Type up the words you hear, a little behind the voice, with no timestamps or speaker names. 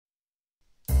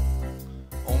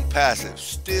ONPASSIVE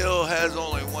still has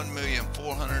only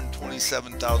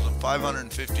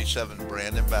 1,427,557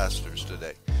 brand ambassadors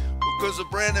today, because the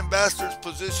brand ambassador's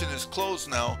position is closed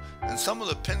now and some of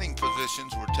the pending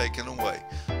positions were taken away.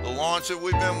 The launch that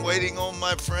we've been waiting on,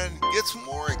 my friend, gets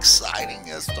more exciting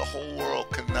as the whole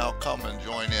world can now come and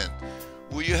join in.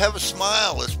 Will you have a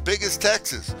smile as big as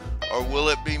Texas, or will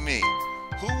it be me?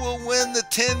 Who will win the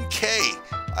 10K?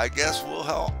 I guess we'll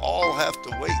all have to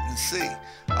wait and see.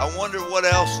 I wonder what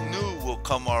else new will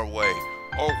come our way,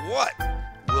 or what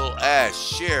will Ash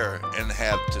share and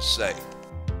have to say.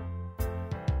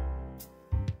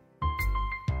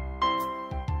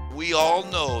 We all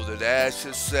know that Ash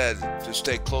has said to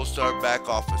stay close to our back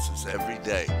offices every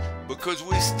day, because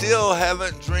we still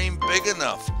haven't dreamed big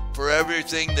enough for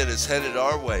everything that is headed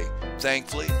our way.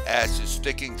 Thankfully, Ash is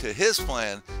sticking to his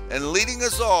plan and leading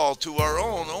us all to our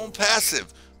own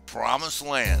ONPASSIVE promised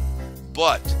land.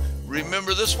 But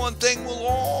remember, this one thing will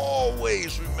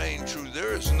always remain true.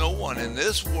 There is no one in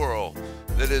this world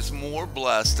that is more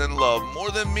blessed and loved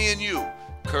more than me and you.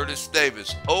 Curtis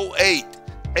Davis, 08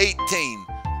 18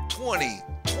 20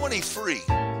 23.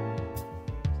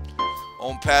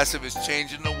 ONPASSIVE is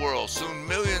changing the world, soon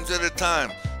millions at a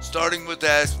time, starting with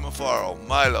Ash Mafaro,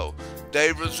 Milo,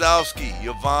 Dave Rozowski,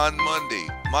 Yvonne Mundy,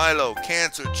 Milo,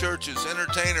 Cancer, Churches,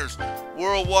 Entertainers,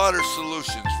 World Water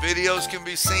Solutions. Videos can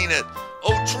be seen at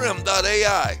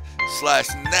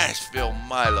otrim.ai/Nashville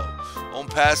Milo.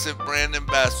 ONPASSIVE brand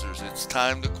ambassadors, it's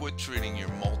time to quit treating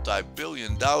your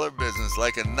multi-billion-dollar business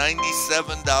like a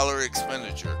 $97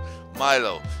 expenditure.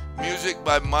 Milo. Music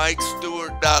by Mike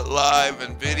Stewart Live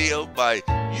and video by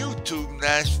YouTube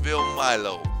Nashville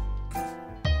Milo.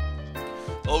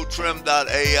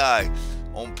 otrim.ai,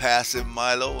 ONPASSIVE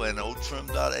Milo, and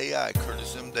otrim.ai,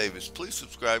 Curtis M. Davis. Please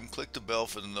subscribe and click the bell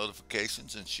for the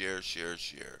notifications and share.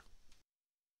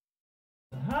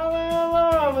 How I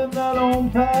love that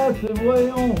ONPASSIVE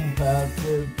way,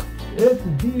 ONPASSIVE. It's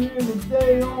here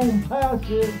today,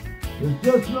 ONPASSIVE. There's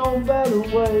just no better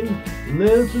way.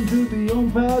 Listen to the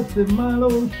ONPASSIVE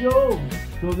Milo show,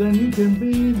 so then you can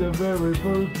be the very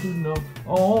first to know.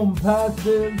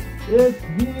 ONPASSIVE, it's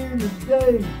here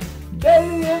today.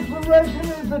 Daily inspiration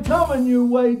is coming your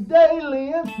way.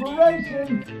 Daily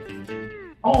inspiration,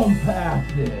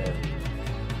 ONPASSIVE.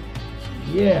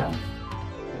 Yeah.